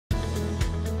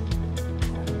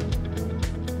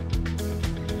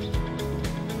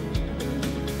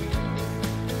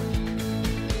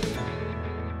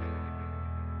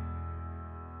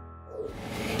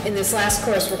In this last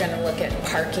course, we're going to look at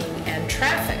parking and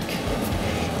traffic.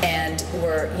 And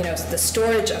the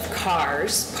storage of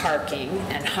cars, parking,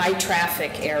 and high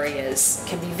traffic areas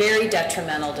can be very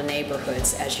detrimental to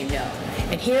neighborhoods, as you know.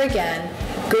 And here again,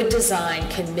 good design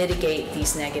can mitigate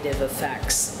these negative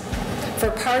effects. For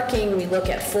parking, we look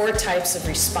at 4 types of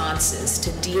responses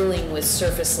to dealing with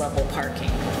surface level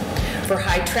parking. For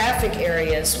high traffic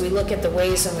areas, we look at the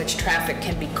ways in which traffic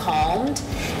can be calmed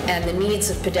and the needs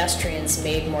of pedestrians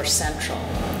made more central.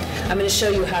 I'm going to show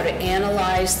you how to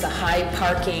analyze the high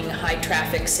parking, high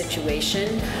traffic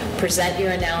situation, present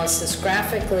your analysis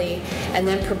graphically, and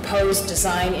then propose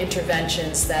design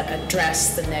interventions that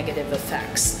address the negative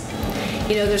effects.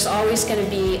 There's always going to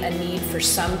be a need for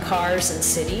some cars in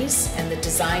cities, and the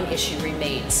design issue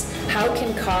remains. How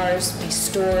can cars be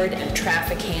stored and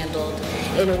traffic handled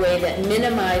in a way that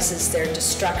minimizes their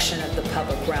destruction of the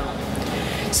public realm?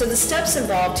 So the steps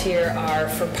involved here are,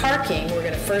 for parking, we're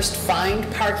going to first find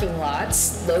parking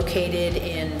lots located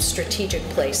in strategic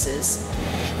places.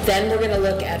 Then we're going to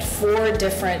look at 4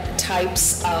 different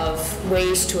types of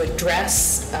ways to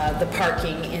address the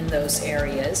parking in those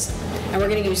areas. And we're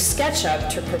going to use SketchUp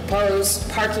to propose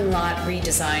parking lot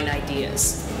redesign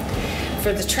ideas.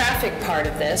 For the traffic part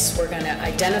of this, we're going to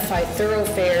identify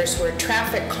thoroughfares where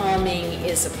traffic calming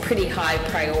is a pretty high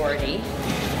priority.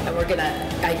 And we're going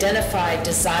to identify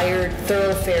desired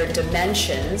thoroughfare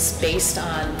dimensions based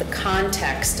on the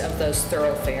context of those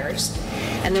thoroughfares.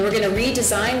 And then we're going to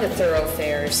redesign the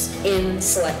thoroughfares in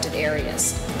selected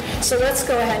areas. So let's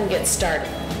go ahead and get started.